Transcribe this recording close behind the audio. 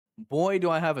Boy, do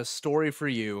I have a story for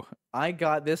you. I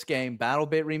got this game,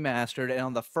 BattleBit Remastered, and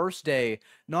on the first day,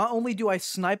 not only do I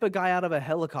snipe a guy out of a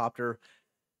helicopter,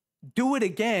 do it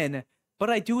again, but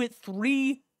I do it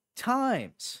 3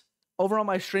 times. Over on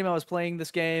my stream, I was playing this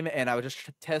game, and I was just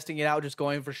testing it out, just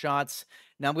going for shots.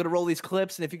 Now I'm going to roll these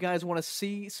clips, and if you guys want to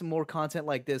see some more content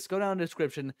like this, go down in the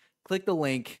description, click the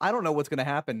link. I don't know what's going to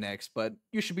happen next, but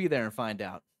you should be there and find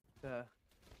out.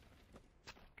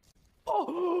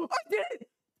 Oh, I did it!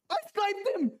 I sniped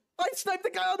him! I sniped the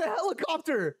guy on the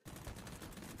helicopter!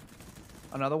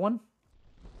 Another one?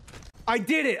 I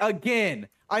did it again!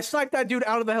 I sniped that dude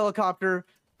out of the helicopter.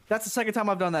 That's the second time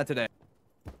I've done that today.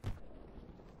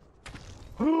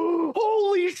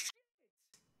 Holy shit!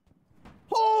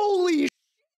 Holy